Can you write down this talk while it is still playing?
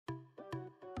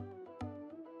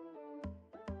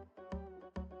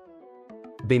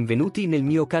Benvenuti nel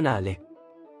mio canale.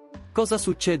 Cosa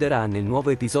succederà nel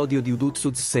nuovo episodio di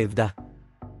HUDUTSUZ SEVDA?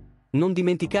 Non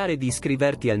dimenticare di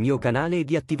iscriverti al mio canale e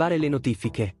di attivare le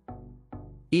notifiche.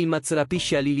 İbrahim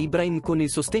rapisce İbrahim con il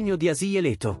sostegno di Aziz e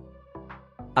Leto.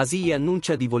 Aziz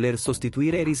annuncia di voler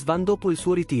sostituire Rizvan dopo il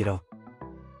suo ritiro.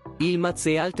 İbrahim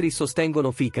e altri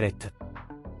sostengono Fikret.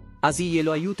 Aziz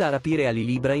lo aiuta a rapire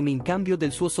İbrahim in cambio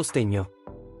del suo sostegno.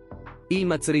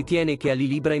 İbrahim ritiene che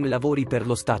İbrahim lavori per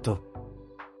lo Stato.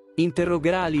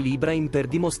 Interrogerà İbrahim per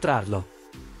dimostrarlo.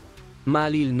 Ma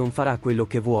Halil non farà quello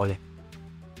che vuole.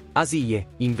 Aziz,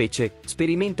 invece,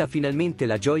 sperimenta finalmente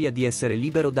la gioia di essere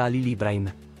libero da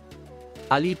İbrahim.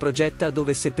 Halil progetta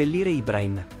dove seppellire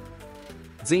Ibrahim.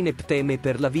 Zeynep teme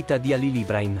per la vita di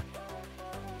İbrahim.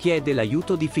 Chiede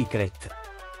l'aiuto di Fikret.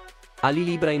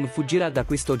 İbrahim fuggirà da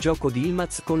questo gioco di İbrahim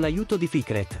con l'aiuto di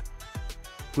Fikret.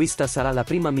 Questa sarà la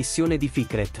prima missione di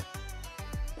Fikret.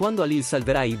 Quando Halil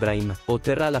salverà Ibrahim,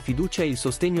 otterrà la fiducia e il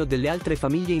sostegno delle altre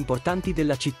famiglie importanti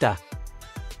della città.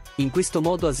 In questo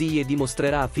modo Aziz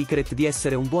dimostrerà a Fikret di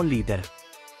essere un buon leader.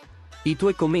 I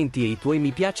tuoi commenti e i tuoi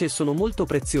mi piace sono molto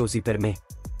preziosi per me.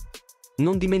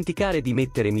 Non dimenticare di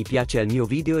mettere mi piace al mio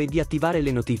video e di attivare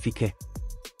le notifiche.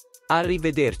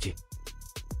 Arrivederci.